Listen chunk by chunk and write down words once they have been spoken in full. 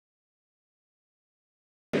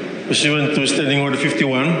Pursuant to Standing Order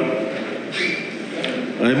 51,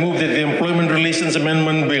 I move that the Employment Relations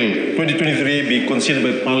Amendment Bill 2023 be considered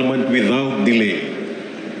by Parliament without delay.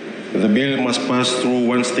 The bill must pass through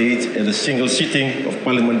one stage at a single sitting of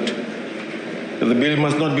Parliament. The bill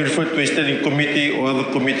must not be referred to a standing committee or other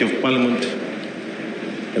committee of Parliament,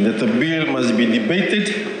 and that the bill must be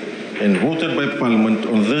debated and voted by Parliament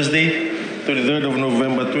on Thursday, 23rd of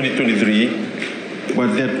November 2023,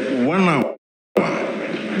 but that 1 hour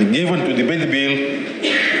be given to debate the bill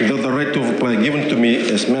without the right to reply given to me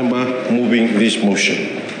as member moving this motion.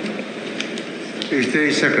 Is there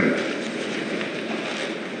a second?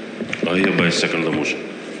 I hereby second the motion.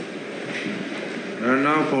 I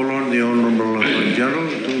now call on the Honourable Attorney General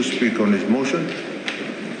to speak on his motion.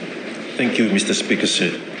 Thank you, Mr. Speaker, sir.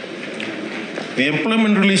 The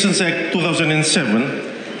Employment Relations Act 2007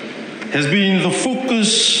 has been the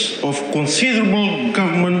focus of considerable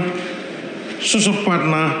government, social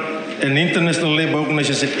partner, and international labour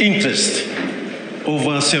organisations' interest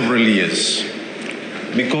over several years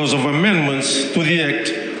because of amendments to the Act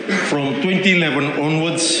from 2011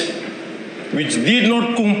 onwards, which did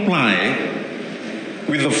not comply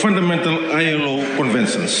with the fundamental ILO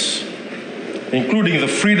conventions, including the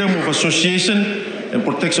Freedom of Association and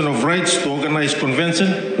Protection of Rights to Organize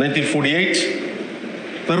Convention,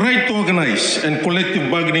 1948, the Right to Organize and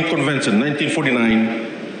Collective Bargaining Convention, 1949,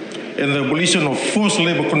 and the Abolition of Forced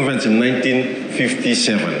Labor Convention,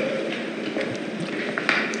 1957.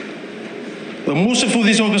 The motion for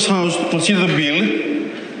this August House to consider the bill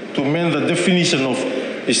to amend the definition of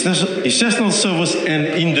essential service and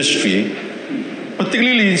industry,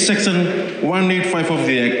 particularly in Section 185 of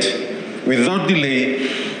the Act, without delay,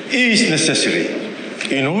 is necessary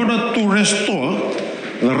in order to restore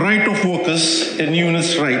the right of workers and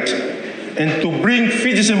unions' right and to bring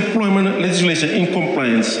Fiji's employment legislation in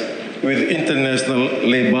compliance with international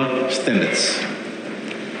labor standards.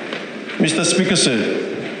 Mr. Speaker, sir,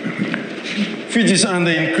 Fiji is under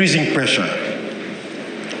increasing pressure,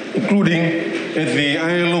 including at the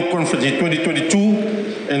ILO conference in 2022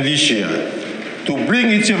 and this year, to bring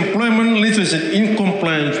its employment legislation in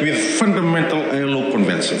compliance with fundamental ILO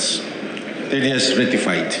conventions that it has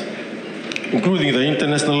ratified, including the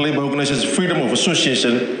International Labour Organization's freedom of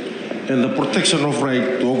association and the protection of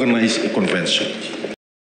right to organize a convention.